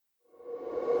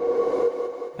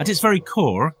At its very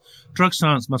core, drug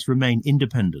science must remain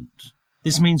independent.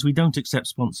 This means we don't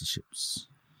accept sponsorships.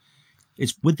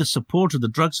 It's with the support of the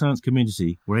drug science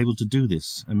community we're able to do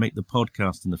this and make the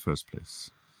podcast in the first place.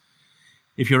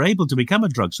 If you're able to become a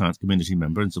drug science community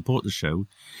member and support the show,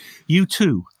 you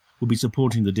too will be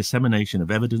supporting the dissemination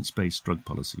of evidence-based drug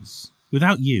policies.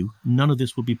 Without you, none of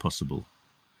this would be possible.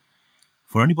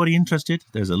 For anybody interested,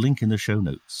 there's a link in the show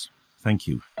notes. Thank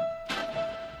you.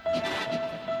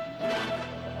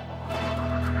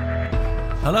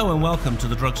 Hello and welcome to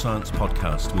the Drug Science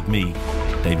Podcast with me,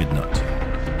 David Nutt.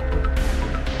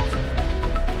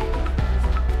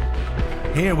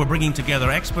 Here we're bringing together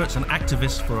experts and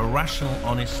activists for a rational,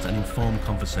 honest and informed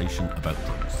conversation about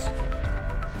drugs.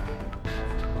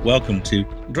 Welcome to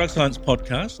Drug Science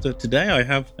Podcast. Today I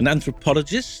have an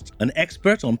anthropologist, an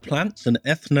expert on plants and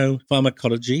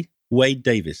ethnopharmacology, Wade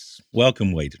Davis.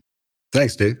 Welcome, Wade.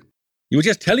 Thanks, Dave. You were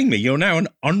just telling me you're now an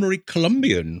honorary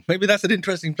Columbian. Maybe that's an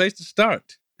interesting place to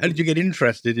start. How did you get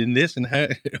interested in this and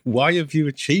why have you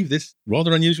achieved this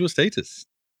rather unusual status?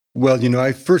 Well,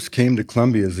 I first came to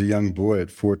Columbia as a young boy at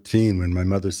 14 when my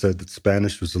mother said that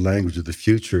Spanish was the language of the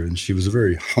future. And she was a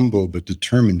very humble but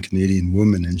determined Canadian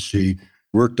woman. And she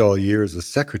worked all year as a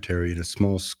secretary in a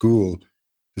small school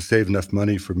to save enough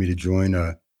money for me to join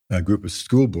a group of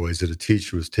schoolboys that a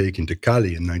teacher was taking to Cali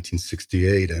in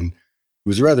 1968. And it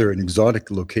was rather an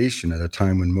exotic location at a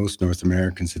time when most North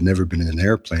Americans had never been in an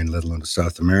airplane, let alone to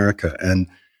South America. And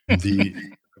I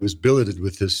was billeted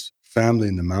with this family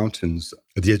in the mountains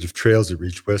at the edge of trails that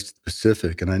reached west of the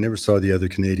Pacific. And I never saw the other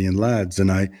Canadian lads. And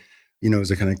it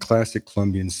was a kind of classic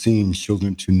Colombian scene,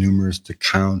 children too numerous to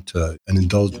count, an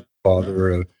indulgent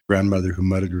father, a grandmother who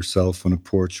mudded herself on a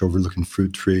porch overlooking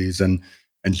fruit trees, an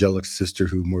angelic sister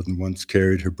who more than once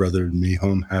carried her brother and me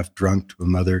home half drunk to a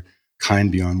mother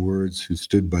kind beyond words, who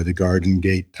stood by the garden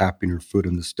gate, tapping her foot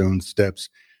on the stone steps,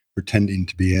 pretending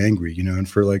to be angry, And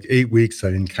for like 8 weeks, I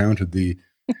encountered the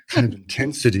kind of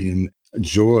intensity and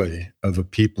joy of a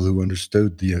people who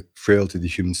understood the frailty of the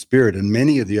human spirit. And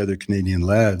many of the other Canadian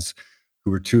lads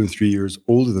who were 2 and 3 years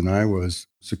older than I was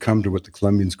succumbed to what the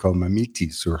Colombians call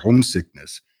mamitis, or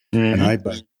homesickness. Mm-hmm. And I,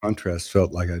 by contrast,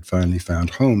 felt like I'd finally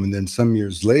found home. And then some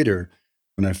years later,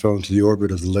 when I fell into the orbit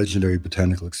of the legendary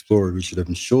botanical explorer, Richard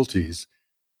Evans Schultes,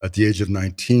 at the age of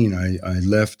 19, I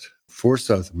left for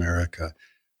South America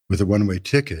with a one-way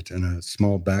ticket and a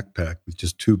small backpack with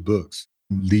just 2 books,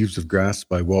 Leaves of Grass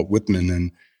by Walt Whitman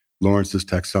and Lawrence's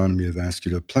Taxonomy of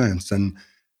Vascular Plants. And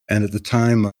at the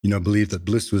time, believed that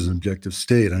bliss was an objective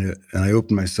state. And I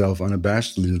opened myself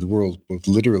unabashedly to the world, both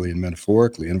literally and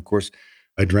metaphorically. And of course,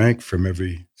 I drank from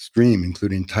every stream,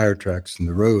 including tire tracks in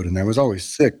the road. And I was always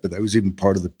sick, but that was even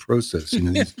part of the process,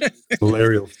 these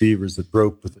malarial fevers that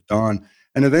broke with the dawn.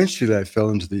 And eventually I fell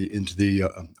into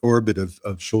the orbit of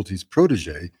Schultes'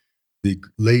 protege, the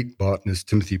late botanist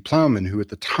Timothy Plowman, who at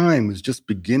the time was just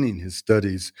beginning his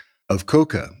studies of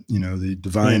coca, the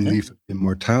divine leaf of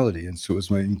immortality. And so it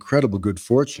was my incredible good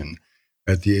fortune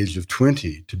at the age of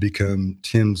 20 to become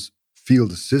Tim's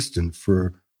field assistant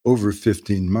for over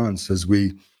 15 months as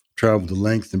we traveled the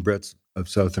length and breadth of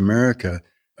South America,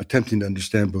 attempting to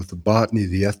understand both the botany,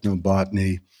 the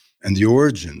ethnobotany, and the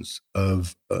origins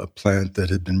of a plant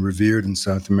that had been revered in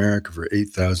South America for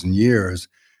 8,000 years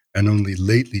and only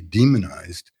lately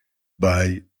demonized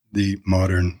by the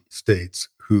modern states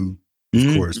who,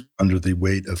 of course, under the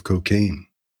weight of cocaine.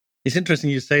 It's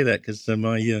interesting you say that because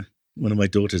one of my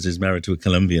daughters is married to a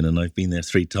Colombian and I've been there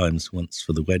 3 times, once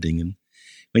for the wedding. And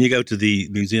when you go to the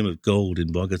Museum of Gold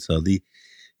in Bogota,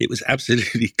 it was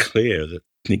absolutely clear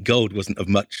that gold wasn't of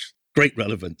great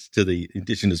relevance to the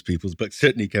indigenous peoples, but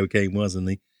certainly cocaine was. And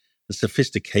the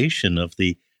sophistication of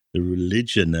the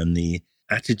religion and the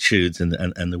attitudes and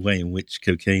the way in which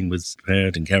cocaine was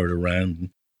prepared and carried around.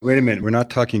 Wait a minute, we're not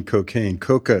talking cocaine.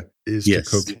 Coca is to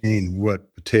cocaine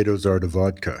what potatoes are to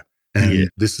vodka. And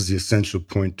this is the essential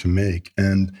point to make.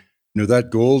 And that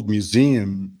Gold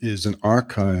Museum is an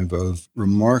archive of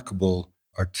remarkable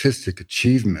artistic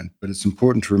achievement, but it's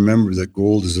important to remember that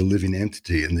gold is a living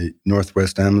entity in the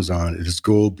Northwest Amazon. It is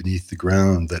gold beneath the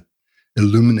ground that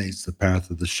illuminates the path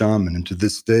of the shaman. And to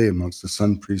this day, amongst the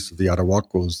sun priests of the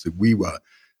Arahuacos, the Wiwa,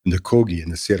 and the Kogi,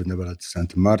 and the Sierra Nevada de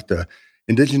Santa Marta,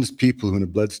 indigenous people who in a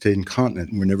blood-stained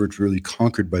continent were never truly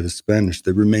conquered by the Spanish,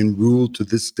 they remain ruled to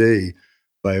this day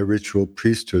by a ritual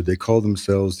priesthood. They call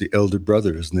themselves the Elder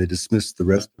Brothers, and they dismiss the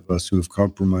rest of us who have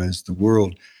compromised the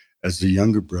world as the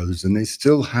Younger Brothers. And they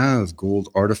still have gold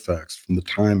artifacts from the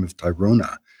time of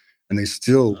Tairona, and they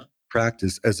still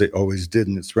practice as they always did.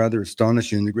 And it's rather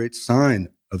astonishing and a great sign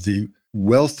of the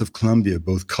wealth of Colombia,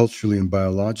 both culturally and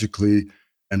biologically,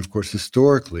 and of course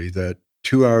historically, that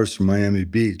 2 hours from Miami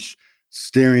Beach,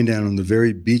 staring down on the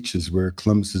very beaches where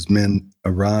Columbus's men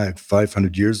arrived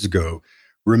 500 years ago,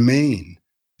 remain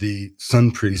the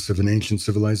sun priests of an ancient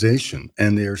civilization.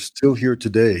 And they are still here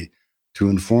today to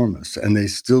inform us. And they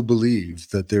still believe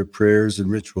that their prayers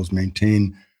and rituals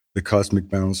maintain the cosmic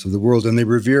balance of the world. And they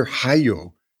revere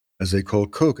Hayo, as they call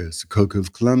coca, it's the coca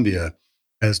of Colombia,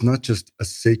 as not just a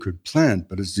sacred plant,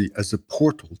 but as a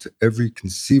portal to every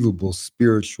conceivable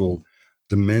spiritual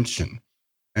dimension.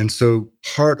 And so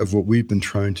part of what we've been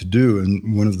trying to do,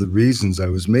 and one of the reasons I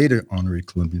was made an honorary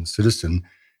Colombian citizen,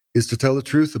 is to tell the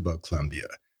truth about Colombia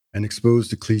and expose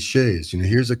the cliches.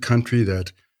 Here's a country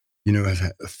that, has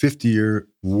had a 50-year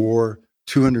war,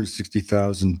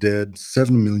 260,000 dead,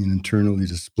 7 million internally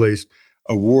displaced,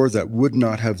 a war that would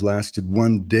not have lasted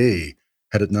one day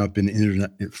had it not been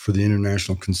for the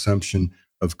international consumption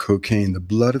of cocaine. The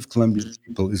blood of Colombian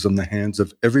people is on the hands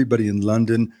of everybody in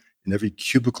London, in every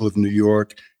cubicle of New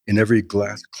York, in every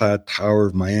glass-clad tower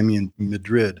of Miami and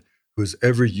Madrid who has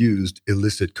ever used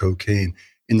illicit cocaine.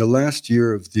 In the last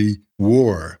year of the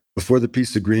war, before the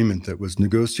peace agreement that was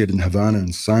negotiated in Havana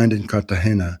and signed in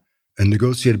Cartagena and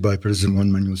negotiated by President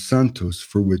Juan Manuel Santos,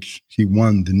 for which he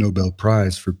won the Nobel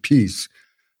Prize for Peace,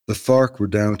 the FARC were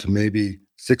down to maybe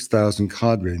 6,000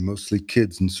 cadre, mostly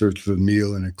kids in search of a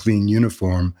meal and a clean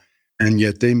uniform, and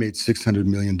yet they made $600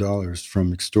 million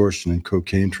from extortion and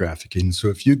cocaine trafficking. So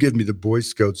if you give me the Boy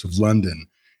Scouts of London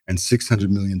and $600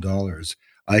 million,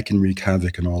 I can wreak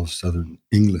havoc in all of southern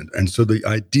England. And so the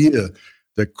idea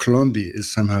that Colombia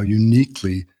is somehow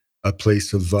uniquely a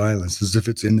place of violence, as if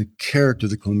it's in the character of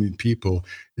the Colombian people,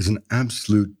 is an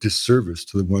absolute disservice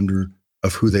to the wonder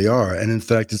of who they are. And in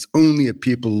fact, it's only a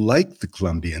people like the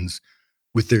Colombians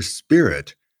with their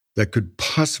spirit that could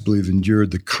possibly have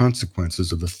endured the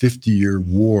consequences of a 50-year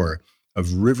war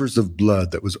of rivers of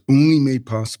blood that was only made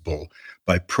possible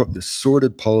by the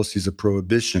sordid policies of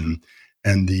prohibition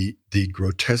and the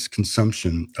grotesque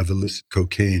consumption of illicit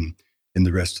cocaine in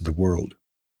the rest of the world.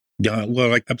 Yeah,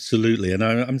 well, absolutely. And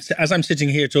as I'm sitting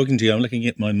here talking to you, I'm looking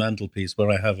at my mantelpiece where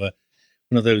I have one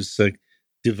of those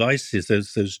devices,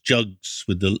 those jugs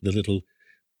with the little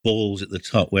balls at the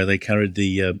top where they carried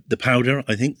the powder,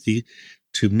 I think,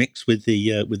 to mix with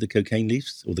the cocaine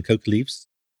leaves or the coca leaves.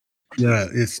 Yeah,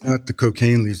 it's not the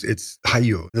cocaine leaves, it's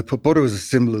hayo. The poporo is a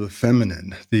symbol of the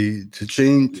feminine.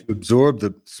 To absorb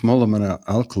the small amount of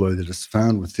alkaloid that is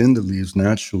found within the leaves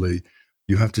naturally,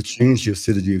 you have to change the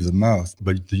acidity of the mouth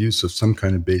by the use of some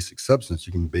kind of basic substance.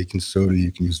 You can use baking soda,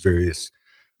 you can use various,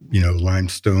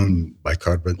 limestone,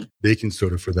 bicarbonate, baking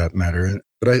soda for that matter.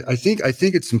 But I think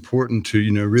it's important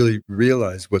to, really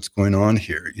realize what's going on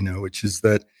here, which is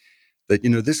that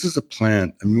this is a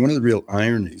plant. I mean, one of the real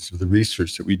ironies of the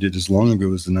research that we did as long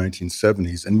ago as the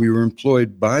 1970s, and we were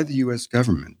employed by the U.S.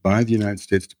 government, by the United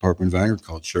States Department of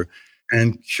Agriculture.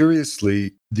 And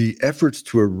curiously, the efforts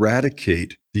to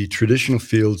eradicate the traditional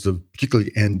fields of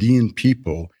particularly Andean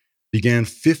people began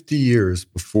 50 years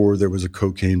before there was a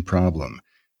cocaine problem.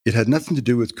 It had nothing to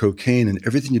do with cocaine and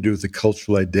everything to do with the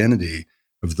cultural identity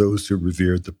of those who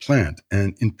revered the plant.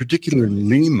 And in particular in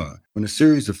Lima, when a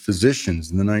series of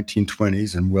physicians in the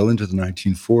 1920s and well into the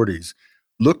 1940s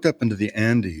looked up into the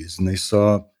Andes and they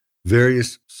saw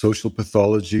various social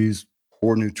pathologies,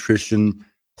 poor nutrition,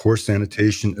 poor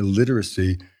sanitation,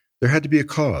 illiteracy, there had to be a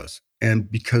cause.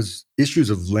 And because issues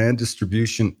of land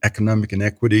distribution, economic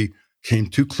inequity came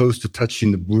too close to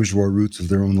touching the bourgeois roots of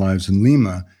their own lives in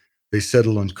Lima, they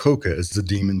settled on coca as the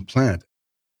demon plant.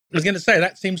 I was going to say,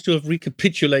 that seems to have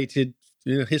recapitulated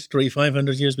history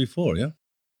 500 years before, yeah?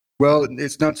 Well,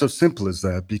 it's not so simple as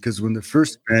that, because when the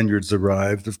first Spaniards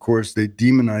arrived, of course, they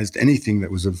demonized anything that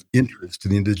was of interest to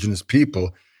the indigenous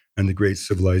people and the great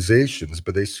civilizations.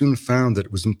 But they soon found that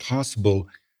it was impossible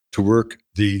to work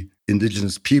the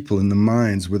indigenous people in the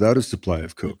mines without a supply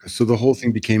of coca. So the whole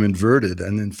thing became inverted.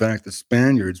 And in fact, the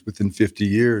Spaniards, within 50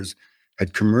 years,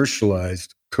 had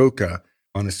commercialized coca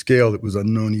on a scale that was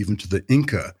unknown even to the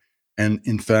Inca. And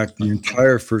in fact, the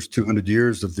entire first 200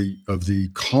 years of the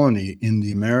colony in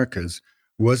the Americas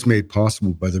was made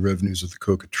possible by the revenues of the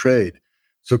coca trade.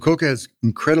 So coca has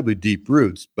incredibly deep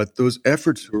roots, but those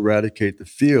efforts to eradicate the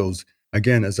fields,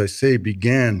 again, as I say,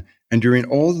 began. And during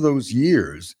all those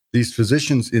years, these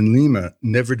physicians in Lima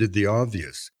never did the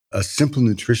obvious, a simple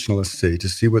nutritional assay to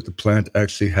see what the plant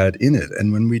actually had in it.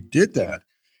 And when we did that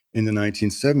in the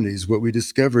 1970s, what we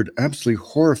discovered absolutely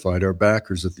horrified our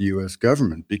backers at the U.S.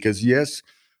 government, because yes,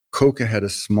 coca had a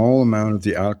small amount of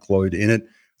the alkaloid in it,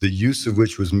 the use of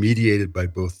which was mediated by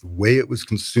both the way it was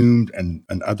consumed and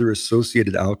other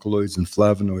associated alkaloids and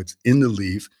flavonoids in the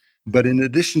leaf. But in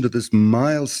addition to this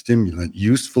mild stimulant,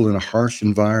 useful in a harsh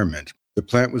environment, The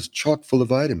plant was chock full of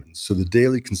vitamins. So the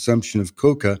daily consumption of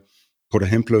coca, por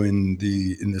ejemplo, in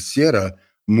the Sierra,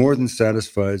 more than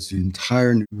satisfies the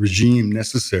entire regime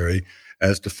necessary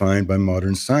as defined by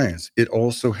modern science. It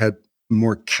also had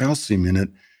more calcium in it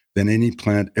than any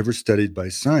plant ever studied by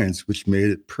science, which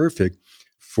made it perfect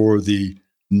for the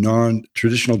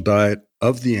non-traditional diet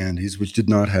of the Andes, which did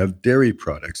not have dairy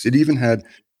products. It even had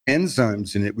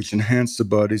enzymes in it which enhanced the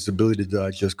body's ability to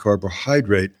digest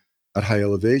carbohydrate at high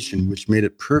elevation, which made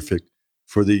it perfect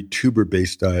for the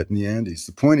tuber-based diet in the Andes.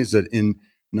 The point is that in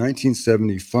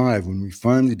 1975, when we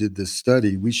finally did this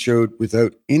study, we showed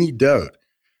without any doubt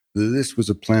that this was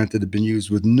a plant that had been used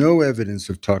with no evidence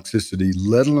of toxicity,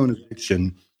 let alone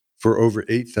addiction, for over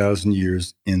 8,000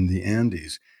 years in the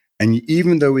Andes. And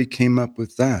even though we came up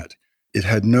with that, it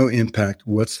had no impact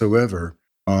whatsoever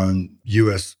on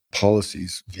U.S.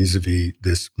 policies vis-a-vis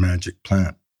this magic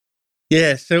plant.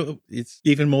 Yeah, so it's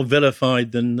even more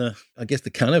vilified than, I guess, the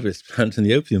cannabis plant and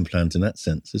the opium plant in that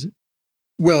sense, is it?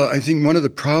 Well, I think one of the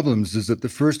problems is that the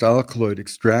first alkaloid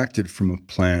extracted from a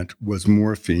plant was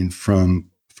morphine from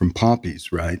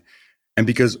poppies, right? And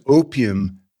because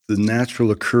opium, the natural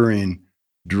occurring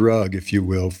drug, if you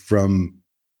will, from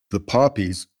the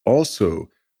poppies also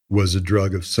was a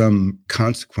drug of some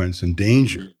consequence and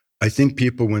danger. I think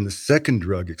people, when the second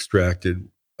drug extracted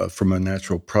from a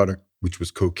natural product, which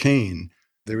was cocaine,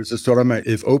 there was a sort of,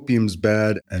 if opium's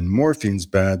bad and morphine's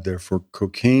bad, therefore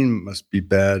cocaine must be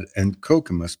bad and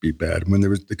coca must be bad. When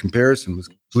there was, the comparison was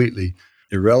completely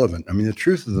irrelevant. I mean, the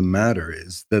truth of the matter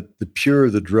is that the purer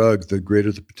the drug, the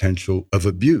greater the potential of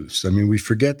abuse. I mean, we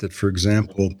forget that, for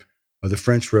example, the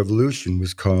French Revolution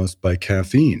was caused by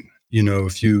caffeine. You know,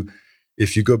 if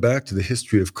you go back to the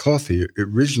history of coffee, it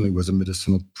originally was a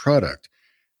medicinal product.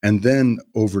 And then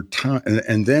over time,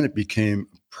 and then it became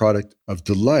a product of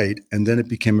delight, and then it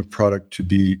became a product to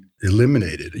be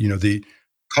eliminated. You know, the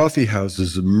coffee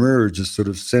houses emerge as sort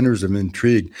of centers of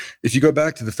intrigue. If you go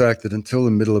back to the fact that until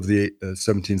the middle of the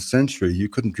 17th century, you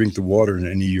couldn't drink the water in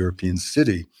any European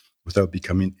city without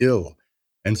becoming ill.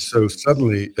 And so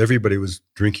suddenly everybody was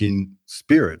drinking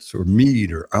spirits or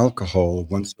mead or alcohol of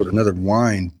one sort or another,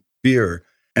 wine, beer,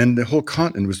 and the whole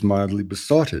continent was mildly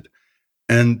besotted.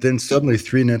 And then suddenly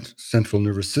three central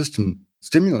nervous system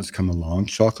stimulants come along: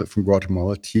 chocolate from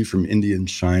Guatemala, tea from India and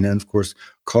China, and of course,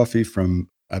 coffee from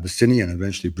Abyssinia and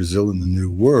eventually Brazil and the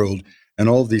New World. And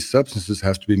all of these substances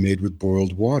have to be made with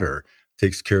boiled water.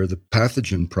 Takes care of the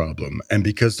pathogen problem. And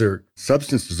because they're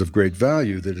substances of great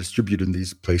value, they're distributed in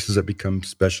these places that become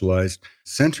specialized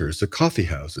centers, the coffee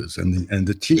houses and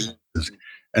the tea houses.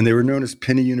 And they were known as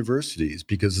penny universities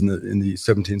because in the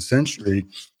 17th century,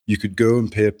 you could go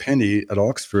and pay a penny at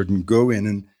Oxford and go in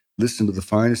and listen to the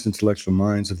finest intellectual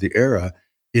minds of the era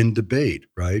in debate,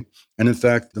 right? And in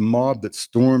fact, the mob that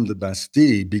stormed the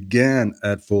Bastille began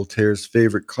at Voltaire's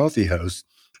favorite coffee house,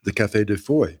 the Café de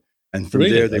Foy. And from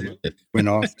there, they went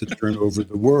off to turn over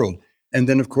the world. And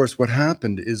then, of course, what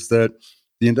happened is that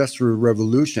the Industrial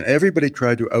Revolution, everybody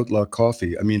tried to outlaw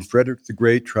coffee. I mean, Frederick the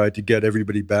Great tried to get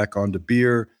everybody back onto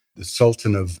beer. The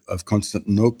Sultan of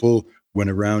Constantinople went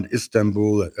around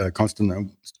Istanbul,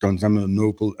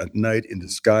 Constantinople at night in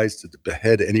disguise to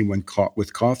behead anyone caught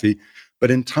with coffee.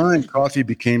 But in time, coffee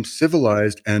became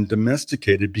civilized and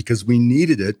domesticated because we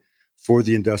needed it for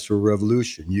the Industrial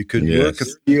Revolution. You could work a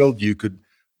field, you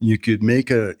could make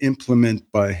an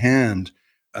implement by hand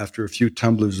after a few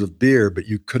tumblers of beer, but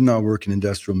you could not work an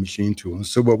industrial machine tool. And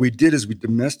so what we did is we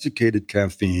domesticated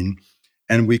caffeine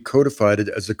and we codified it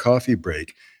as a coffee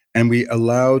break. And we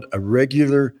allowed a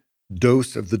regular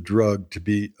dose of the drug to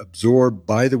be absorbed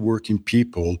by the working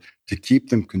people to keep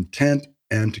them content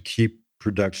and to keep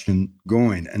production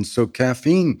going. And so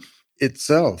caffeine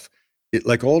itself,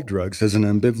 like all drugs, has an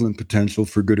ambivalent potential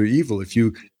for good or evil. If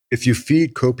you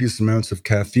feed copious amounts of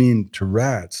caffeine to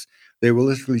rats, they will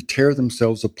literally tear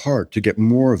themselves apart to get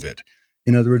more of it.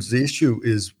 In other words, the issue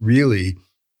is really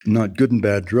not good and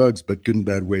bad drugs, but good and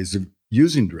bad ways of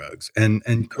using drugs. And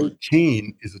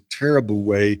cocaine is a terrible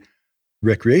way,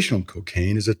 recreational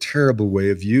cocaine is a terrible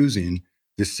way of using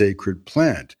this sacred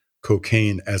plant.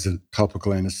 Cocaine as a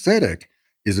topical anesthetic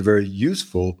is a very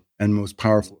useful and most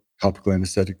powerful topical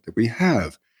anesthetic that we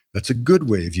have. That's a good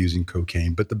way of using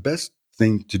cocaine. But the best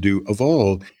thing to do of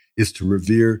all is to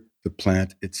revere the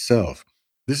plant itself.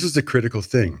 This is the critical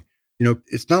thing. You know,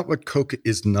 it's not what coca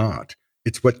is not,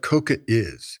 it's what coca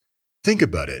is. Think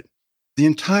about it. The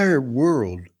entire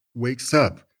world wakes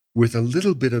up with a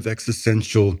little bit of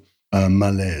existential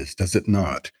malaise, does it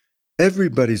not?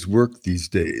 Everybody's work these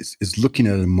days is looking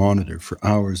at a monitor for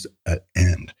hours at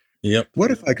end. Yep. What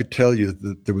if I could tell you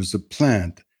that there was a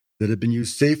plant that had been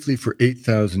used safely for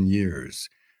 8,000 years,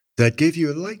 that gave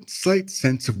you a slight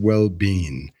sense of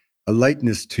well-being, a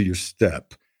lightness to your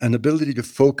step, an ability to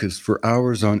focus for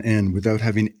hours on end without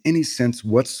having any sense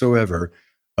whatsoever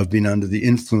of being under the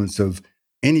influence of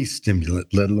any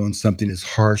stimulant, let alone something as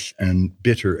harsh and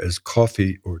bitter as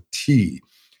coffee or tea.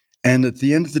 And at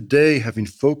the end of the day, having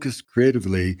focused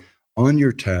creatively on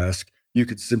your task, you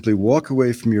could simply walk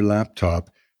away from your laptop,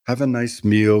 have a nice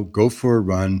meal, go for a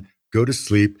run, go to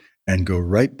sleep, and go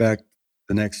right back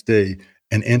the next day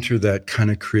and enter that kind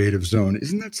of creative zone.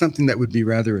 Isn't that something that would be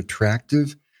rather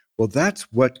attractive? Well, that's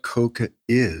what coca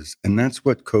is, and that's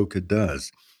what coca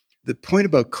does. The point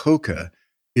about coca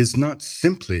is not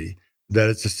simply that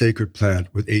it's a sacred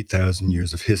plant with 8,000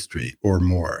 years of history or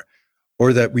more,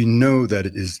 or that we know that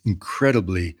it is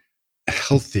incredibly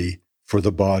healthy for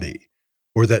the body,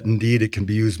 or that indeed it can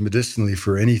be used medicinally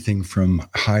for anything from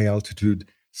high altitude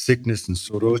sickness and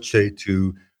soroche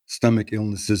to stomach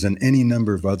illnesses and any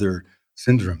number of other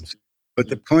syndromes. But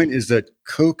the point is that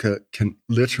coca can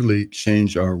literally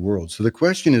change our world. So the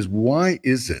question is, why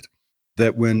is it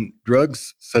that when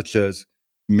drugs such as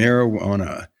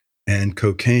marijuana and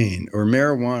cocaine, or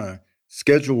marijuana,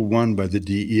 Schedule 1 by the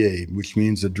DEA, which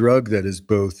means a drug that is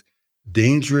both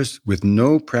dangerous with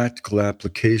no practical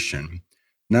application,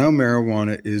 now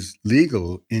marijuana is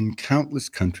legal in countless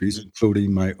countries,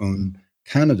 including my own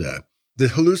Canada. The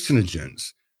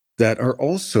hallucinogens that are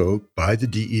also, by the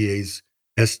DEA's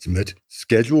estimate,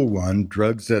 Schedule 1,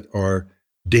 drugs that are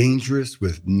dangerous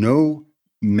with no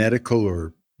medical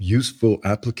or useful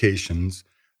applications,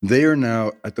 they are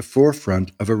now at the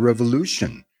forefront of a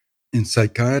revolution in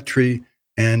psychiatry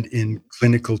and in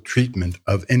clinical treatment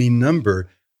of any number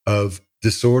of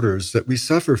disorders that we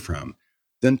suffer from.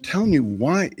 Then tell me,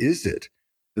 why is it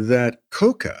that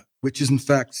coca, which is in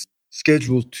fact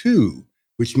Schedule 2,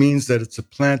 which means that it's a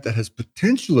plant that has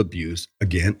potential abuse,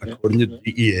 again, according to the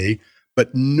DEA,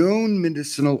 but known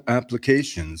medicinal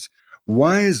applications,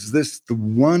 why is this the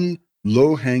one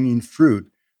low-hanging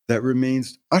fruit that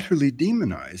remains utterly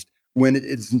demonized when it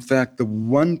is in fact the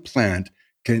one plant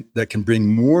that can bring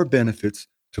more benefits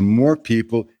to more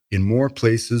people in more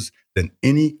places than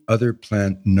any other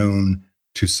plant known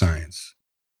to science?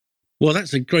 Well,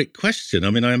 that's a great question.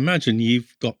 I mean, I imagine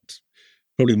you've got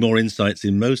probably more insights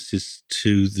than most as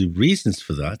to the reasons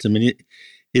for that. I mean,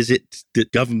 is it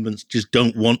that governments just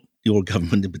don't want, your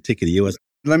government in particular, US?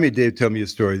 Let me, Dave, tell me a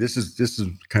story. This is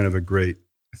kind of a great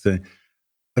thing.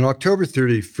 On October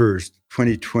 31st,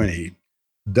 2020,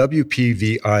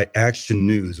 WPVI Action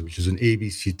News, which is an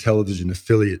ABC television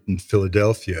affiliate in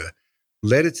Philadelphia,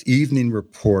 led its evening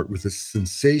report with a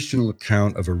sensational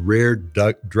account of a rare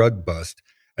drug bust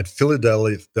at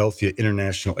Philadelphia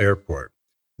International Airport.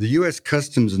 The U.S.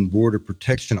 Customs and Border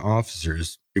Protection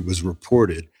officers, it was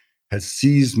reported, had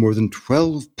seized more than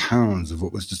 12 pounds of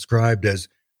what was described as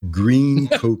green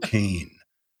cocaine,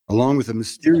 along with a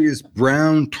mysterious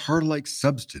brown tar-like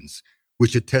substance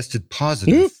which had tested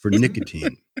positive for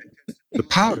nicotine. The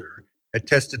powder had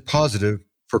tested positive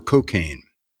for cocaine.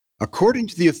 According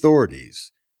to the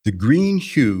authorities, the green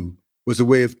hue was a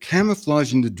way of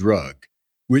camouflaging the drug,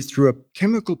 which through a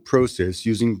chemical process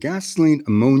using gasoline,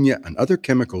 ammonia, and other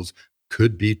chemicals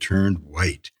could be turned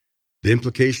white. The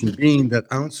implication being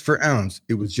that ounce for ounce,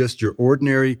 it was just your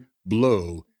ordinary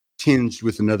blow tinged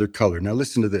with another color. Now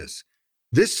listen to this.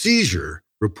 This seizure,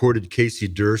 reported Casey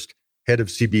Durst, head of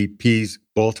CBP's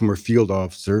Baltimore Field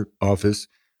Office,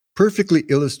 perfectly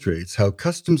illustrates how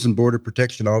Customs and Border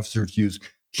Protection officers use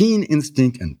keen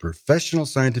instinct and professional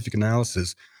scientific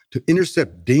analysis to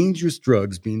intercept dangerous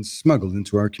drugs being smuggled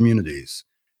into our communities.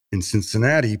 In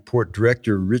Cincinnati, Port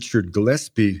Director Richard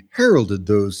Gillespie heralded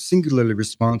those singularly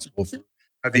responsible for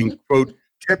having, quote,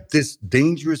 kept this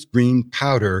dangerous green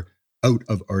powder out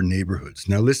of our neighborhoods.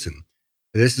 Now listen,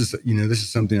 this is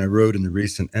something I wrote in the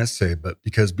recent essay, but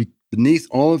because beneath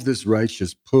all of this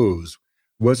righteous pose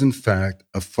was in fact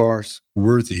a farce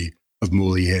worthy of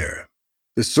Molière.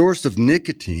 The source of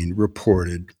nicotine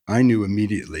reported, I knew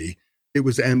immediately, it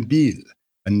was Ambil,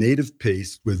 a native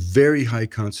paste with very high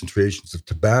concentrations of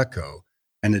tobacco,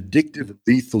 an addictive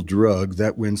lethal drug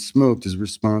that when smoked is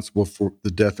responsible for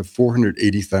the death of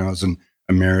 480,000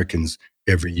 Americans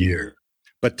every year.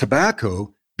 But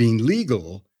tobacco being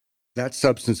legal, that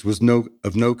substance was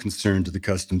of no concern to the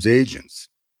customs agents.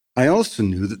 I also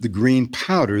knew that the green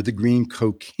powder, the green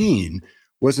cocaine,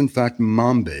 was in fact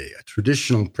mambe, a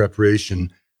traditional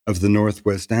preparation of the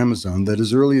Northwest Amazon that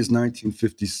as early as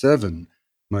 1957,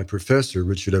 my professor,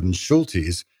 Richard Evans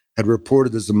Schultes, had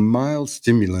reported as a mild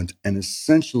stimulant and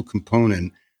essential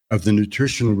component of the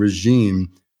nutritional regime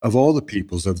of all the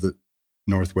peoples of the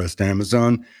Northwest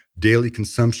Amazon. Daily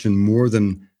consumption more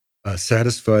than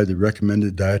satisfied the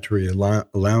recommended dietary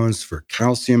allowance for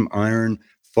calcium, iron,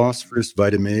 phosphorus,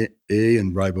 vitamin A,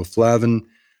 and riboflavin.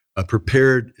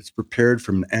 It's prepared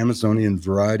from an Amazonian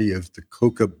variety of the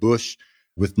coca bush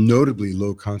with notably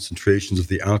low concentrations of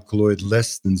the alkaloid,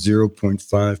 less than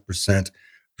 0.5%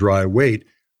 dry weight.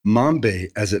 Mambe,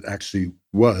 as it actually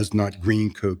was, not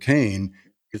green cocaine,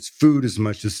 it's food as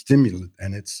much as stimulant,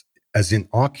 and it's as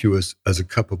innocuous as a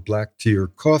cup of black tea or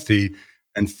coffee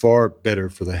and far better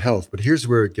for the health. But here's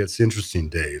where it gets interesting,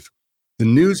 Dave. The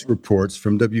news reports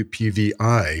from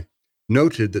WPVI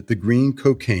noted that the green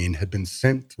cocaine had been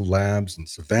sent to labs in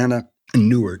Savannah and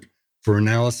Newark for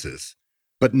analysis,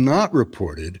 but not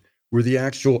reported were the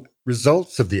actual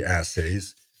results of the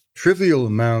assays. Trivial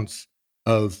amounts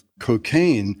of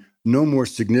cocaine, no more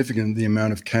significant than the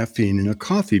amount of caffeine in a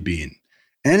coffee bean.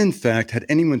 And in fact, had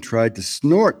anyone tried to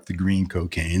snort the green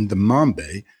cocaine, the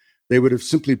mambe, they would have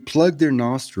simply plugged their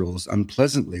nostrils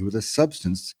unpleasantly with a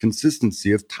substance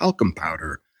consistency of talcum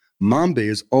powder. Mambe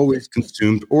is always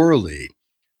consumed orally.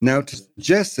 Now, to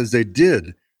suggest, as they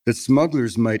did, that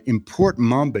smugglers might import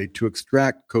mambe to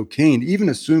extract cocaine, even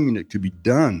assuming it could be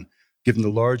done, given the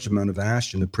large amount of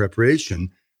ash in the preparation,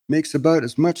 makes about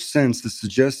as much sense as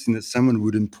suggesting that someone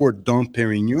would import Dom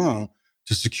Perignon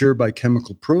to secure by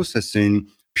chemical processing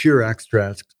pure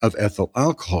extracts of ethyl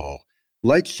alcohol.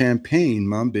 Like champagne,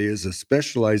 mambe is a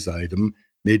specialized item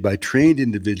made by trained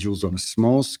individuals on a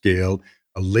small scale,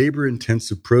 a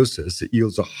labor-intensive process that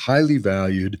yields a highly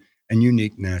valued and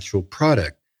unique natural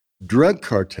product. Drug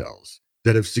cartels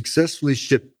that have successfully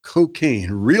shipped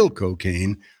cocaine, real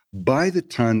cocaine, by the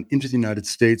ton into the United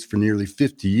States for nearly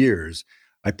 50 years,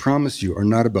 I promise you, are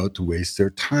not about to waste their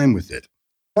time with it.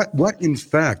 What in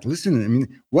fact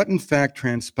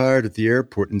transpired at the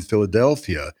airport in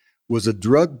Philadelphia was a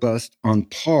drug bust on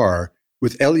par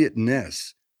with Elliot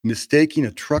Ness mistaking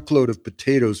a truckload of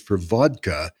potatoes for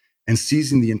vodka and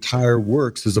seizing the entire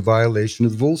works as a violation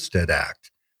of the Volstead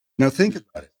Act. Now think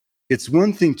about it. It's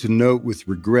one thing to note with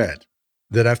regret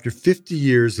that after 50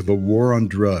 years of a war on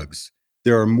drugs,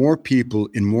 there are more people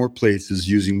in more places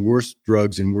using worse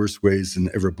drugs in worse ways than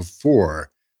ever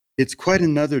before. It's quite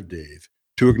another, Dave,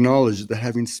 to acknowledge that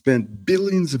having spent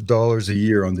billions of dollars a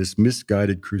year on this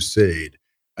misguided crusade,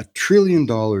 $1 trillion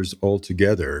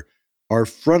altogether, our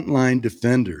frontline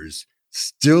defenders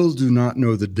still do not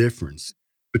know the difference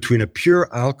between a pure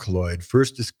alkaloid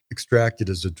first extracted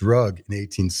as a drug in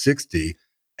 1860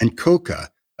 and coca,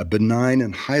 a benign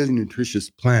and highly nutritious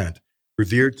plant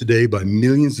revered today by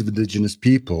millions of indigenous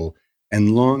people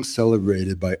and long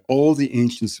celebrated by all the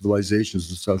ancient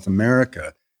civilizations of South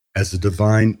America as a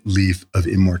divine leaf of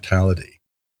immortality.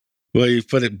 Well, you've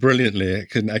put it brilliantly.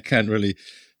 I can't really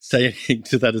say anything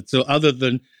to that at all, other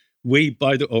than we,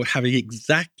 are having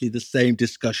exactly the same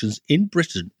discussions in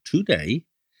Britain today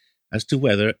as to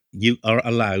whether you are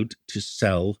allowed to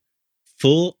sell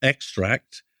full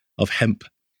extract of hemp,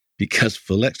 because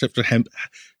full extract of hemp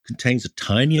contains a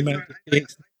tiny amount of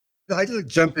things. I'd like to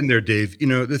jump in there, Dave. You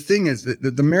know, the thing is that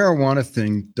the marijuana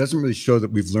thing doesn't really show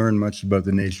that we've learned much about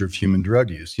the nature of human drug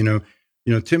use. You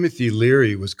know, Timothy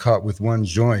Leary was caught with one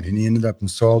joint and he ended up in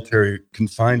solitary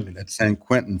confinement at San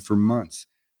Quentin for months.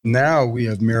 Now we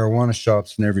have marijuana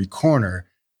shops in every corner,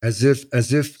 as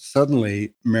if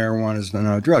suddenly marijuana is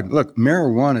not a drug. Look,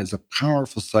 marijuana is a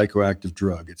powerful psychoactive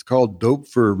drug. It's called dope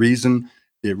for a reason.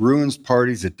 It ruins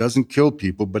parties. It doesn't kill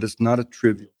people, but it's not a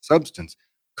trivial substance.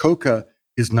 Coca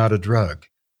is not a drug.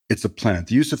 It's a plant.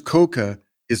 The use of coca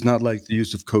is not like the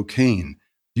use of cocaine.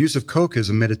 The use of coca is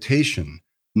a meditation,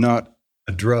 not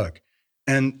a drug.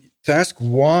 And to ask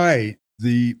why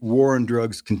the war on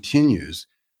drugs continues,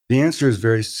 the answer is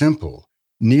very simple.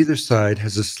 Neither side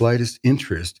has the slightest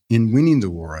interest in winning the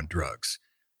war on drugs.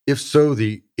 If so,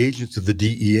 the agents of the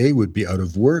DEA would be out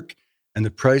of work and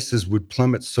the prices would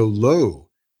plummet so low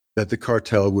that the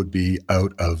cartel would be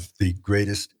out of the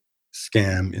greatest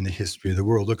scam in the history of the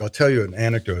world. Look, I'll tell you an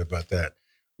anecdote about that.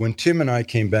 When Tim and I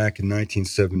came back in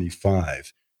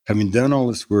 1975, having done all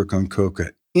this work on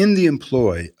coca in the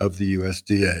employ of the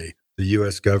USDA, the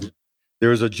US government, there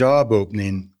was a job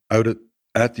opening out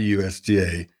at the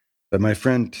USDA that my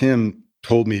friend Tim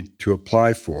told me to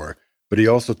apply for, but he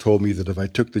also told me that if I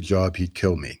took the job, he'd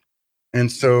kill me.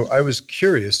 And so I was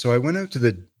curious. So I went out to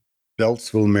the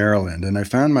Beltsville, Maryland, and I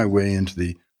found my way into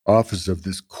the office of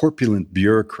this corpulent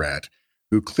bureaucrat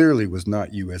who clearly was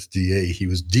not USDA. He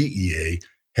was DEA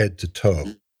head to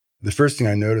toe. The first thing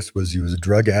I noticed was he was a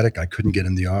drug addict. I couldn't get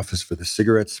in the office for the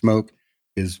cigarette smoke.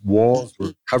 His walls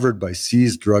were covered by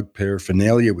seized drug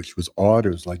paraphernalia, which was odd. It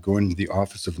was like going to the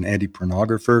office of an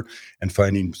anti-pornographer and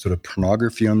finding sort of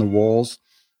pornography on the walls.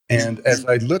 And as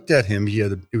I looked at him,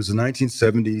 it was the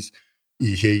 1970s.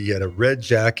 He had a red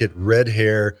jacket, red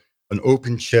hair, an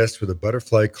open chest with a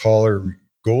butterfly collar,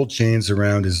 gold chains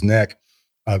around his neck,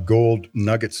 gold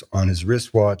nuggets on his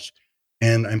wristwatch.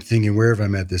 And I'm thinking, where have I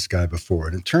met this guy before?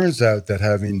 And it turns out that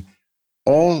having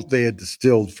all they had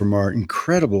distilled from our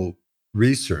incredible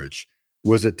research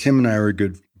was that Tim and I were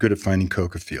good at finding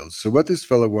coca fields. So what this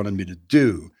fellow wanted me to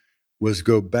do was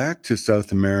go back to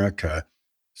South America,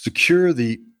 secure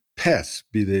the pests,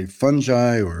 be they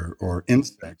fungi or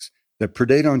insects that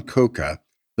predate on coca,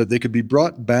 that they could be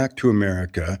brought back to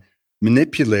America,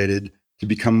 manipulated to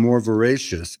become more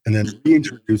voracious, and then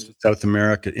reintroduced to South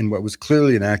America in what was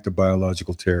clearly an act of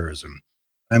biological terrorism.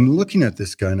 I'm looking at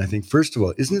this guy and I think, first of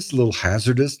all, isn't this a little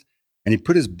hazardous? And he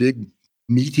put his big,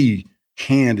 meaty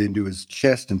hand into his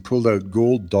chest and pulled out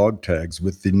gold dog tags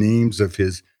with the names of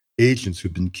his agents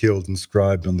who'd been killed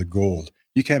inscribed on the gold.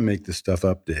 You can't make this stuff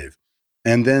up, Dave.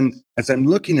 And then as I'm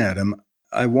looking at him,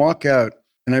 I walk out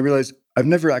and I realize I've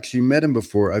never actually met him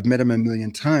before. I've met him a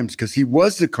million times because he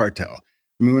was the cartel.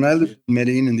 I mean, when I lived in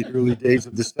Medellin in the early days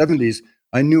of the 70s,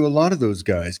 I knew a lot of those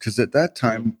guys because at that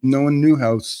time, no one knew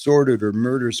how sordid or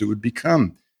murderous it would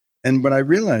become. And what I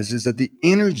realized is that the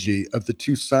energy of the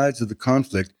two sides of the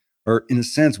conflict are, in a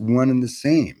sense, one and the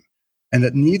same, and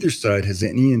that neither side has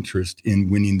any interest in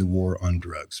winning the war on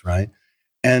drugs, right?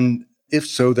 And if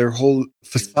so, their whole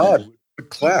facade would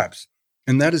collapse.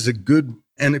 And that is a good,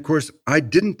 and of course, I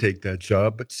didn't take that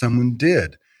job, but someone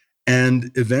did.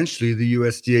 And eventually the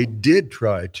USDA did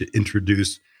try to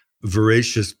introduce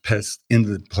voracious pests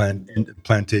into the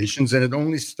plantations, and it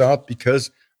only stopped because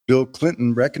Bill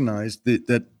Clinton recognized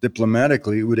that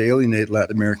diplomatically it would alienate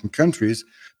Latin American countries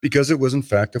because it was in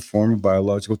fact a form of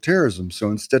biological terrorism. So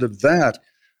instead of that,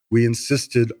 we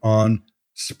insisted on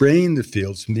spraying the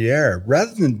fields from the air.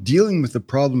 Rather than dealing with the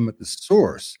problem at the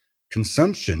source,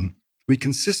 consumption, we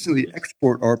consistently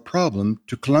export our problem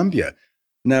to Colombia.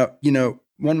 Now,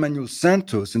 Juan Manuel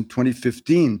Santos in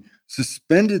 2015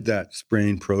 suspended that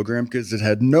spraying program because it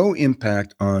had no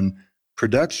impact on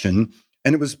production,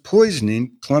 and it was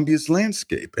poisoning Colombia's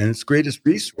landscape and its greatest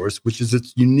resource, which is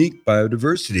its unique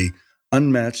biodiversity,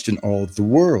 unmatched in all of the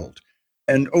world.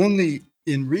 And only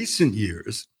in recent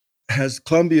years has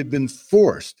Colombia been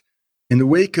forced, in the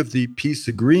wake of the peace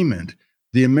agreement,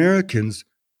 the Americans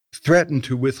threatened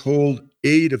to withhold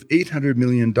aid of $800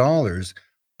 million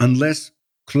unless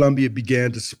Colombia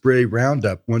began to spray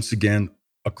Roundup once again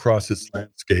across its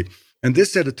landscape. And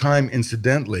this at a time,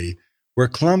 incidentally, where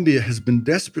Colombia has been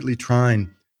desperately trying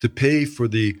to pay for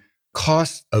the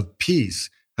cost of peace,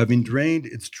 having drained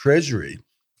its treasury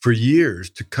for years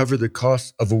to cover the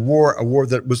cost of a war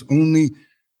that was only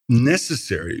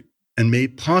necessary and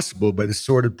made possible by the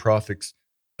sordid profits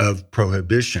of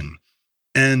prohibition.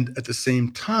 And at the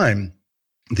same time,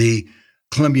 the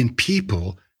Colombian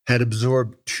people had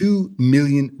absorbed 2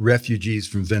 million refugees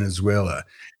from Venezuela,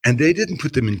 and they didn't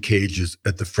put them in cages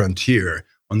at the frontier.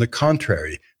 On the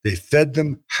contrary, they fed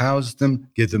them, housed them,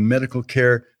 gave them medical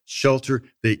care, shelter.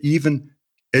 They even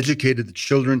educated the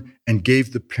children and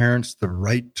gave the parents the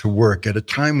right to work at a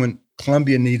time when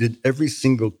Colombia needed every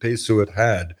single peso it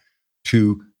had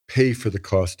to pay for the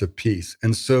cost of peace.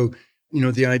 And so,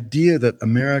 the idea that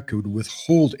America would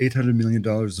withhold $800 million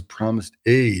of promised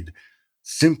aid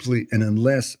simply and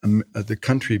unless the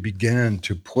country began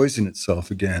to poison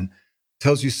itself again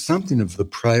tells you something of the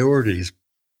priorities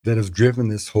that have driven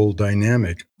this whole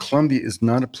dynamic. Colombia is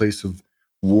not a place of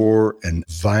war and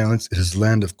violence. It is a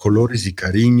land of colores y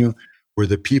cariño, where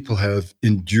the people have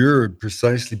endured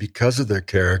precisely because of their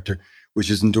character, which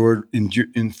is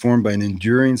informed by an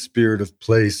enduring spirit of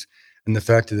place and the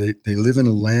fact that they live in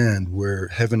a land where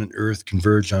heaven and earth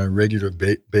converge on a regular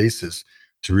basis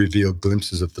to reveal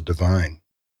glimpses of the divine.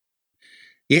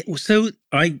 Yeah, so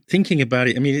thinking about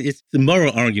it, I mean, the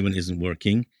moral argument isn't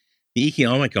working. The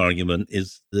economic argument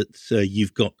is that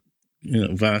you've got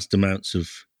vast amounts of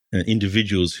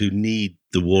individuals who need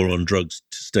the war on drugs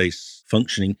to stay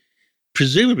functioning.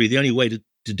 Presumably, the only way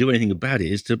to do anything about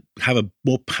it is to have a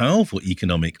more powerful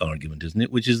economic argument, isn't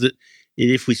it? Which is that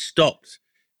if we stopped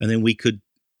and then we could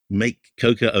make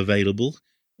coca available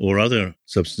or other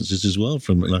substances as well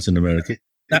from Latin America,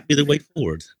 that'd be the way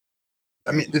forward.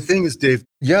 I mean, the thing is, Dave,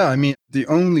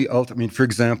 for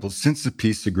example, since the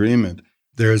peace agreement,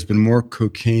 there has been more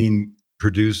cocaine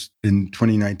produced in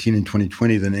 2019 and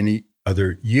 2020 than any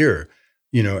other year,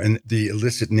 and the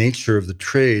illicit nature of the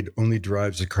trade only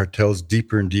drives the cartels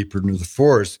deeper and deeper into the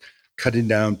forest, cutting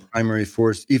down primary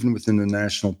forests, even within the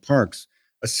national parks,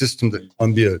 a system that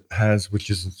Colombia has, which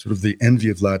is sort of the envy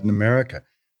of Latin America.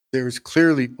 There is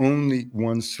clearly only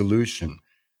one solution.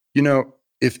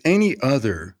 if any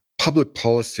other public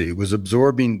policy was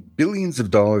absorbing billions of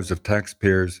dollars of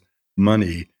taxpayers'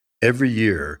 money every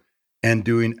year and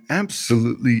doing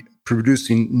absolutely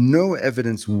producing no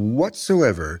evidence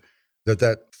whatsoever that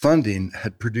that funding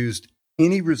had produced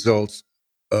any results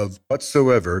of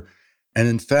whatsoever, and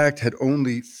in fact had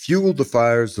only fueled the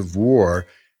fires of war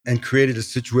and created a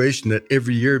situation that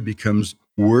every year becomes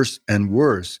worse and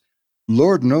worse.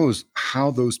 Lord knows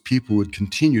how those people would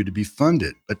continue to be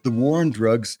funded. But the war on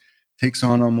drugs takes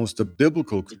on almost a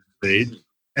biblical crusade,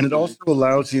 and it also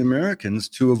allows the Americans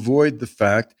to avoid the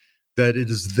fact that it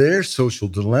is their social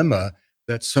dilemma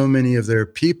that so many of their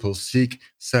people seek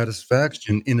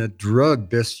satisfaction in a drug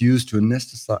best used to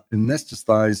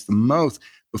anesthetize the mouth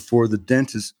before the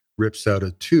dentist rips out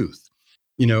a tooth.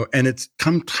 And it's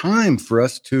come time for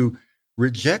us to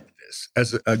reject this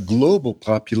as a global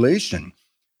population.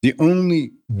 The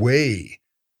only way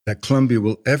that Colombia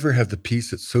will ever have the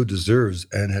peace it so deserves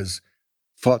and has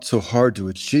fought so hard to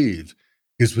achieve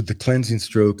is with the cleansing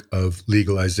stroke of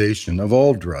legalization of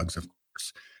all drugs, of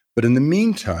course. But in the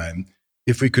meantime,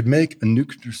 if we could make a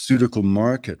nutraceutical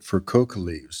market for coca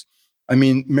leaves,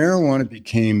 marijuana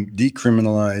became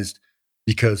decriminalized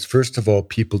because, first of all,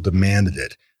 people demanded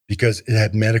it, because it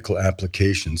had medical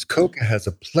applications. Coca has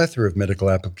a plethora of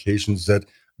medical applications that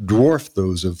dwarf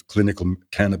those of clinical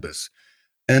cannabis.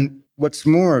 And what's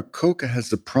more, coca has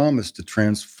the promise to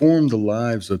transform the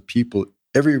lives of people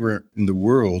everywhere in the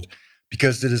world,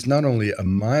 because it is not only a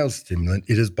mild stimulant,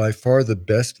 it is by far the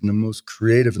best and the most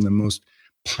creative and the most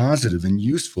positive and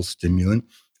useful stimulant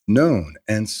known.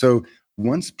 And so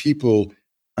once people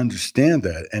understand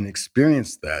that and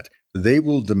experience that, they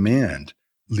will demand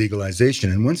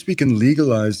legalization. And once we can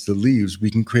legalize the leaves,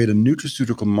 we can create a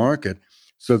nutraceutical market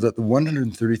so that the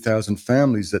 130,000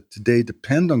 families that today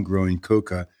depend on growing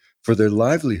coca for their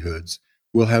livelihoods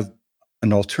will have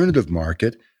an alternative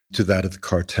market to that of the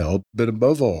cartel. But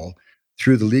above all,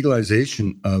 through the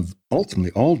legalization of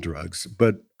ultimately all drugs,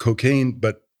 but cocaine,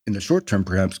 but in the short term,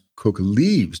 perhaps coca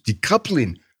leaves,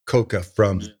 decoupling coca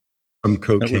from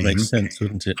cocaine. That would make sense,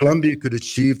 wouldn't it? Colombia could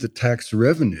achieve the tax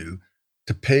revenue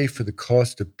to pay for the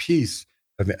cost of peace,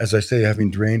 as I say, having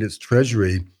drained its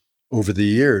treasury over the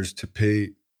years to pay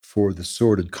for the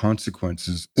sordid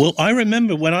consequences. Well, I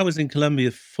remember when I was in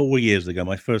Colombia 4 years ago,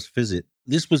 my first visit,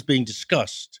 this was being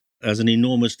discussed as an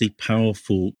enormously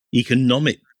powerful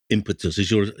economic impetus, as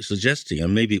you're suggesting.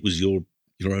 And maybe it was your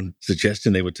own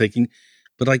suggestion they were taking.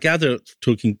 But I gather,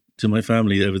 talking to my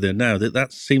family over there now,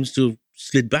 that seems to have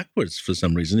slid backwards for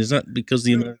some reason. Is that because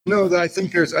the No, I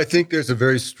think there's a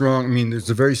very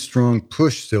strong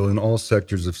push still in all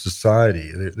sectors of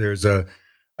society.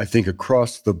 I think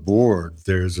across the board,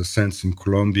 there's a sense in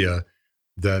Colombia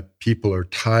that people are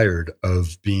tired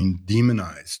of being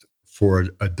demonized for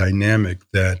a dynamic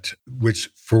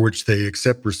for which they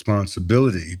accept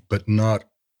responsibility, but not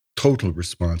total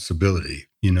responsibility.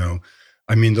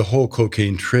 The whole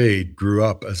cocaine trade grew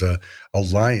up as a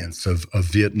alliance of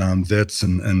Vietnam vets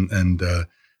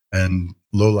and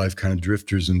low-life kind of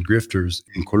drifters and grifters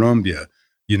in Colombia,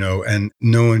 and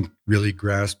no one really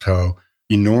grasped how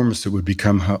enormous it would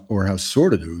become or how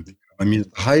sordid it would become.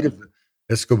 At the height of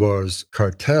Escobar's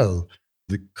cartel,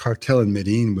 the cartel in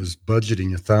Medellin was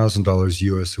budgeting $1,000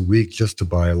 US a week just to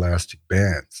buy elastic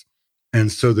bands.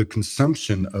 And so the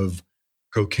consumption of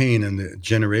cocaine and the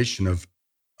generation of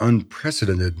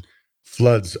unprecedented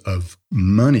floods of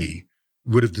money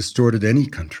would have distorted any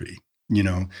country,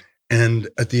 And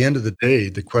at the end of the day,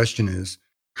 the question is,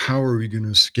 how are we going to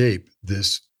escape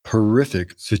this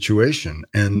horrific situation?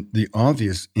 And the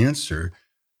obvious answer,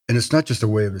 and it's not just a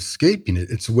way of escaping it,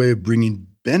 it's a way of bringing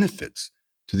benefits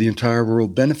to the entire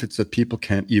world, benefits that people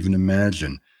can't even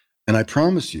imagine. And I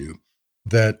promise you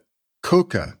that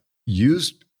coca,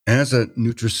 used as a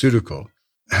nutraceutical,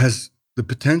 has the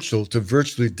potential to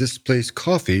virtually displace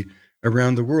coffee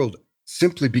around the world,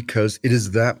 simply because it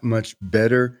is that much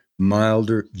better,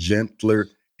 milder, gentler,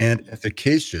 and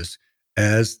efficacious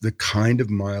as the kind of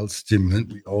mild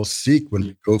stimulant we all seek when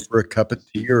we go for a cup of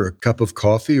tea or a cup of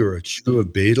coffee or a chew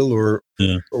of betel or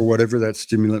whatever that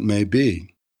stimulant may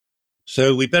be.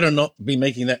 So we better not be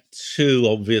making that too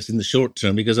obvious in the short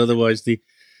term, because otherwise the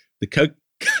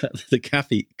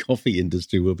coffee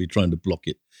industry will be trying to block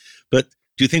it. But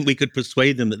do you think we could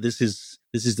persuade them that this is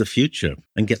the future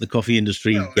and get the coffee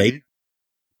industry engaged?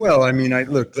 Well,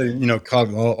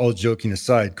 all joking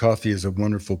aside, coffee is a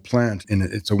wonderful plant and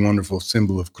it's a wonderful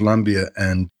symbol of Colombia.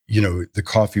 And, the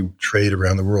coffee trade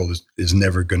around the world is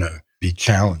never going to be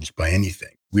challenged by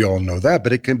anything. We all know that,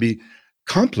 but it can be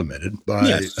complemented by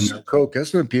a coke.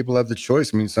 That's when people have the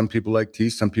choice. Some people like tea,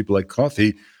 some people like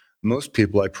coffee. most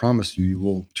people, I promise you,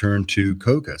 will turn to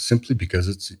coca simply because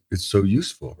it's so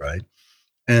useful, right?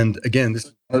 And again,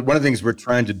 this one of the things we're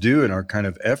trying to do in our kind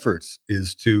of efforts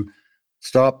is to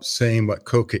stop saying what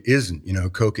coca isn't.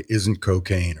 Coca isn't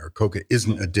cocaine, or coca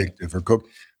isn't addictive, or coke,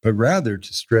 but rather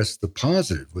to stress the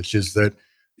positive, which is that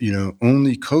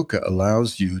only coca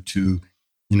allows you to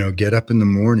get up in the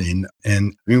morning.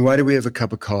 And I mean, why do we have a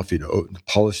cup of coffee to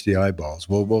polish the eyeballs?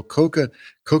 Well, coca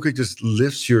just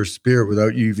lifts your spirit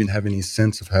without you even having any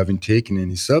sense of having taken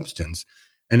any substance.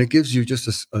 And it gives you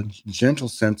just a gentle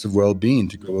sense of well-being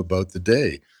to go about the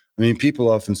day. I mean, people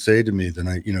often say to me that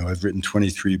I've written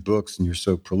 23 books and you're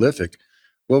so prolific.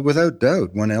 Well, without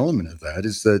doubt, one element of that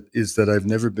is that I've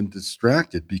never been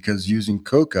distracted, because using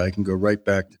coca, I can go right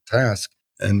back to task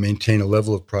and maintain a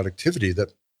level of productivity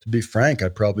that, to be frank, I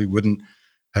probably wouldn't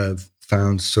have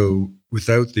found so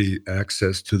without the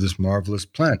access to this marvelous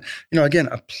plant. Again,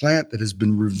 a plant that has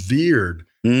been revered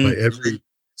by every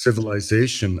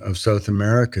civilization of South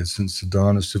America since the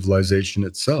dawn of civilization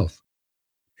itself.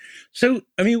 So,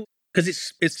 I mean,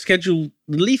 because it's scheduled,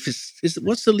 the leaf is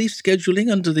what's the leaf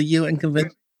scheduling under the UN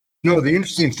Convention? No, the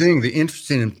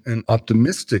interesting and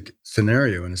optimistic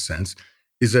scenario, in a sense,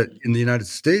 is that in the United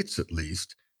States, at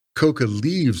least, coca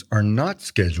leaves are not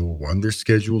Schedule 1, they're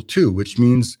Schedule 2, which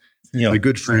means my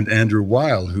good friend Andrew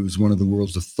Weil, who's one of the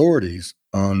world's authorities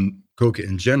on coca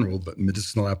in general, but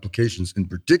medicinal applications in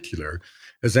particular,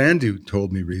 as Andrew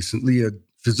told me recently, a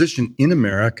physician in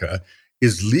America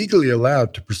is legally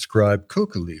allowed to prescribe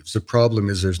coca leaves. The problem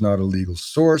is there's not a legal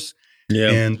source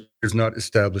and there's not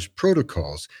established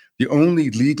protocols. The only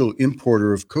legal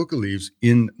importer of coca leaves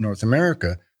in North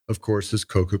America, of course, is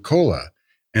Coca-Cola.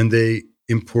 And they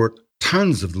import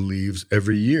tons of the leaves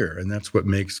every year. And that's what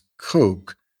makes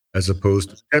Coke, as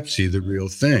opposed to Pepsi, the real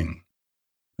thing.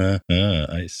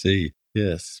 I see.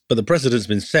 Yes. But the precedent's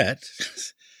been set.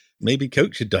 Maybe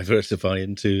Coke should diversify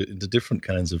into different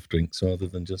kinds of drinks rather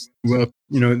than just... Well,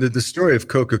 the story of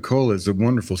Coca-Cola is a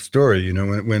wonderful story.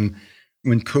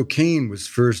 When cocaine was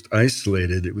first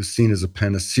isolated, it was seen as a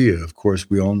panacea. Of course,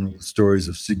 we all know the stories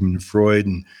of Sigmund Freud.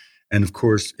 And of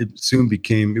course, it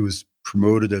was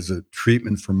promoted as a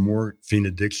treatment for morphine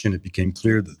addiction. It became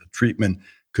clear that the treatment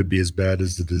could be as bad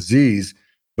as the disease.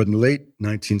 But in the late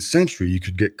 19th century, you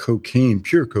could get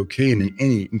pure cocaine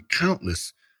in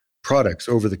countless products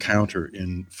over the counter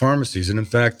in pharmacies. And in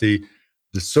fact, the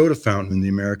soda fountain in the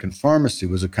American pharmacy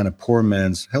was a kind of poor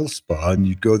man's health spa, and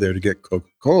you'd go there to get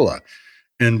Coca-Cola.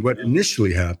 And what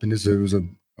initially happened is there was a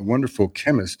wonderful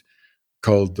chemist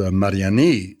called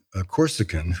Mariani, a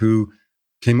Corsican, who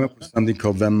came up with something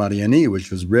called Vin Mariani, which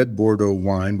was red Bordeaux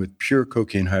wine with pure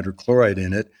cocaine hydrochloride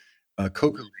in it,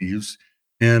 coca leaves,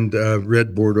 and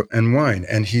red Bordeaux and wine.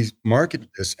 And he marketed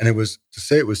this, and it was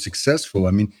successful.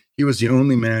 I mean, he was the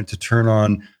only man to turn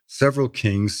on several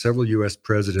kings, several U.S.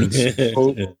 presidents,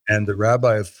 Pope, and the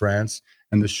Rabbi of France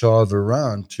and the Shah of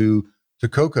Iran to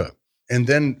coca. And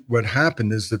then what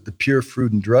happened is that the Pure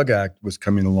Food and Drug Act was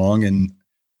coming along in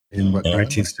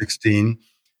 1916,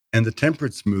 and the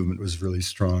temperance movement was really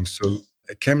strong. So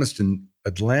a chemist in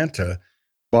Atlanta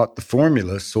bought the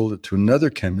formula, sold it to another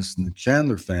chemist in the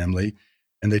Chandler family,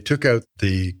 and they took out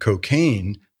the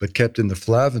cocaine but kept in the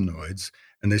flavonoids,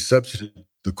 and they substituted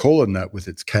the cola nut with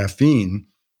its caffeine,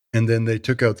 and then they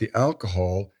took out the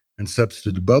alcohol and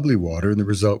substituted bubbly water, and the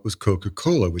result was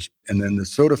Coca-Cola, and then the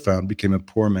soda fountain became a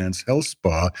poor man's health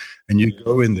spa, and you'd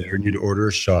go in there and you'd order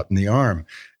a shot in the arm.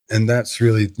 And that's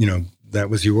really, that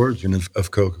was the origin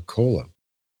of Coca-Cola.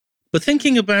 But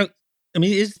thinking about,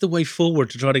 is the way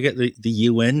forward to try to get the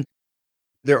UN?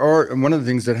 One of the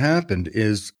things that happened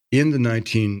is in the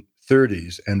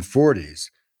 1930s and 40s,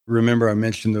 remember I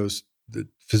mentioned the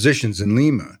physicians in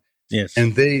Lima. Yes.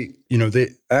 And they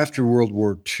after World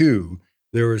War II,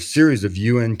 there were a series of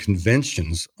UN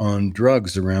conventions on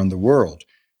drugs around the world.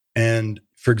 And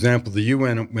for example, the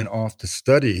UN went off to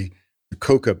study the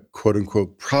coca, quote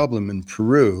unquote, problem in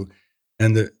Peru.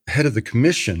 And the head of the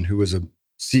commission, who was a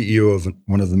CEO of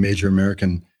one of the major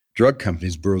American drug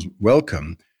companies, Burroughs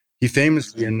Wellcome, he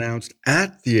famously announced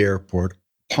at the airport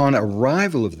upon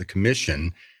arrival of the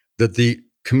commission that the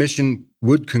commission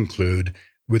would conclude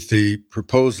with the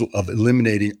proposal of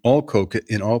eliminating all coca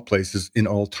in all places, in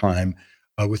all time,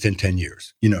 within 10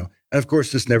 years. And of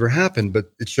course, this never happened, but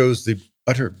it shows the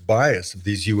utter bias of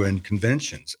these UN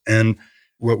conventions. And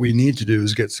what we need to do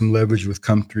is get some leverage with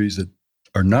countries that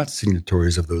are not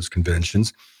signatories of those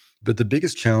conventions. But the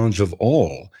biggest challenge of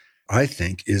all, I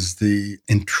think, is the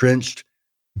entrenched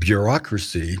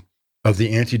bureaucracy of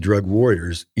the anti-drug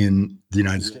warriors in the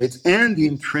United States and the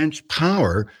entrenched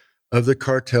power of the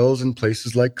cartels in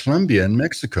places like Colombia and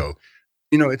Mexico.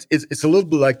 It's a little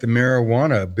bit like the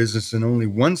marijuana business in only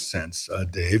one sense,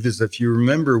 Dave, is if you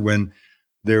remember when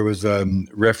there was a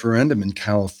referendum in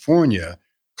California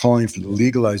calling for the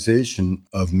legalization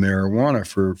of marijuana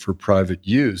for private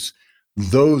use.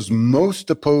 Those most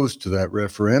opposed to that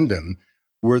referendum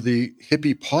were the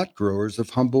hippie pot growers of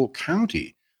Humboldt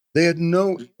County. They had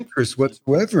no interest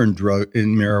whatsoever in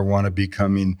marijuana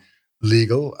becoming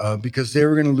legal because they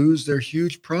were going to lose their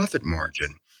huge profit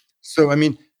margin. So, I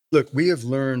mean, look, we have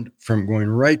learned from going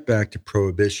right back to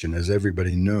prohibition, as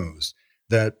everybody knows,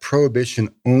 that prohibition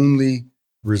only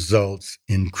results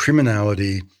in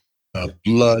criminality,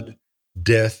 blood,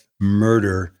 death,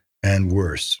 murder, and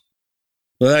worse.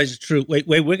 Well, that is true. Wait,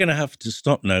 we're going to have to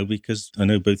stop now because I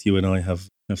know both you and I have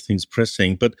things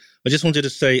pressing. But I just wanted to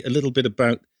say a little bit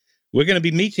about, we're going to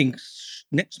be meeting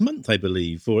next month, I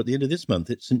believe, or at the end of this month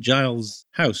at St. Giles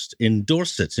House in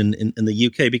Dorset in the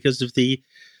UK because of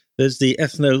there's the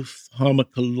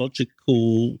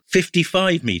Ethnopharmacological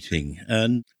 55 meeting.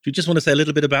 And do you just want to say a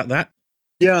little bit about that?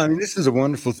 Yeah, I mean, this is a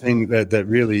wonderful thing that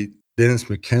really Dennis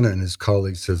McKenna and his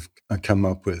colleagues have come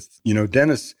up with.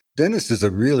 Dennis is a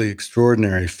really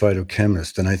extraordinary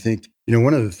phytochemist. And I think,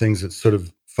 one of the things that's sort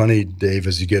of funny, Dave,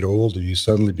 as you get older, you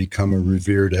suddenly become a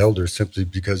revered elder simply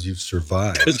because you've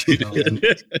survived. And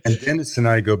Dennis and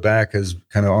I go back as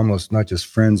kind of almost not just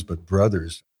friends, but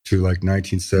brothers to like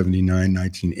 1979,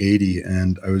 1980.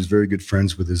 And I was very good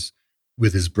friends with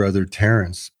his brother,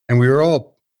 Terrence. And we were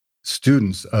all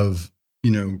students of,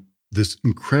 this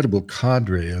incredible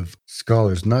cadre of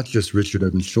scholars, not just Richard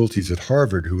Evans Schultes at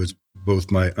Harvard, who was both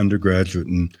my undergraduate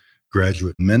and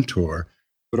graduate mentor,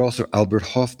 but also Albert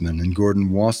Hoffman and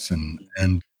Gordon Wasson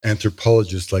and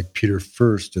anthropologists like Peter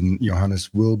First and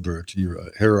Johannes Wilbert,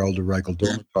 Haraldo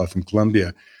Reichel-Dornikoff from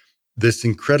Columbia. This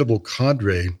incredible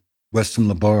cadre, Weston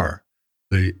LaBarre,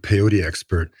 the peyote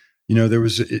expert, there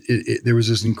was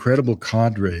this incredible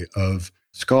cadre of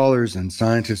scholars and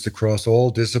scientists across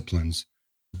all disciplines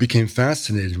became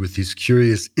fascinated with these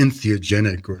curious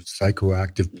entheogenic or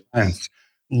psychoactive plants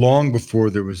long before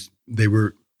they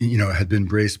had been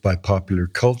embraced by popular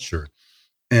culture.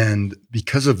 And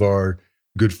because of our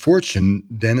good fortune,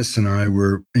 Dennis and I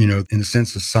were, in a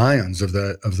sense, the scions of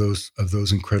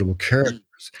those incredible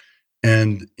characters.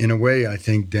 And in a way, I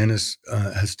think Dennis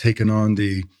has taken on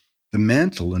the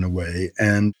mantle in a way.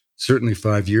 And certainly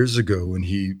 5 years ago, when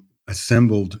he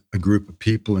assembled a group of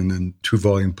people in a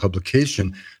 2-volume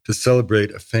publication to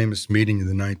celebrate a famous meeting in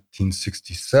the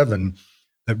 1967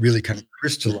 that really kind of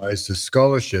crystallized his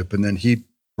scholarship. And then he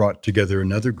brought together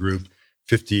another group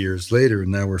 50 years later,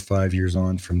 and now we're 5 years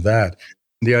on from that.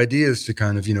 And the idea is to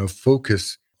kind of,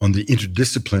 focus on the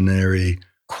interdisciplinary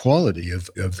quality of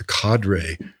the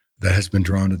cadre that has been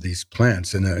drawn to these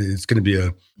plants. And it's going to be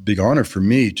a big honor for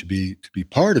me to be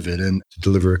part of it and to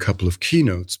deliver a couple of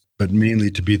keynotes, but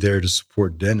mainly to be there to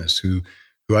support Dennis, who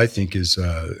I think is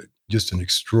just an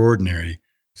extraordinary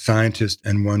scientist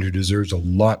and one who deserves a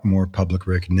lot more public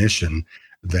recognition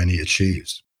than he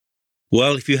achieves.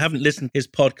 Well, if you haven't listened to his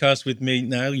podcast with me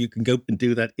now, you can go and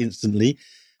do that instantly.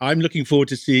 I'm looking forward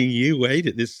to seeing you, Wade,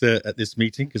 at this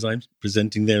meeting because I'm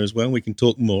presenting there as well. We can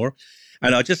talk more.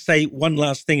 And I'll just say one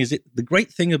last thing, the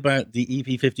great thing about the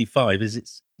EP55 is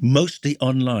it's mostly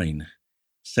online.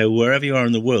 So wherever you are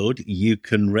in the world, you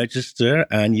can register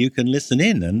and you can listen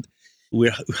in. And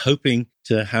we're hoping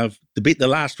to beat the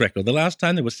last record. The last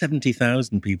time there were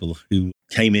 70,000 people who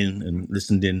came in and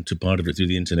listened in to part of it through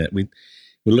the internet. We're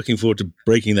looking forward to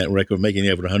breaking that record, making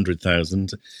it over 100,000.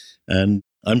 And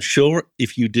I'm sure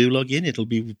if you do log in, it'll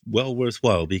be well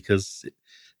worthwhile because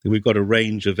we've got a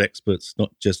range of experts, not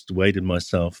just Wade and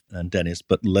myself and Dennis,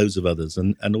 but loads of others,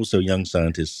 and also young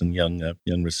scientists and young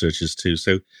researchers too.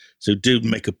 So do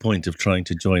make a point of trying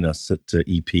to join us at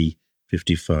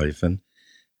EP55.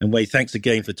 And Wade, thanks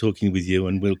again for talking with you,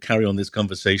 and we'll carry on this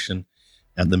conversation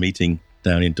at the meeting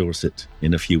down in Dorset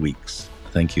in a few weeks.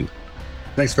 Thank you.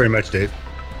 Thanks very much, Dave.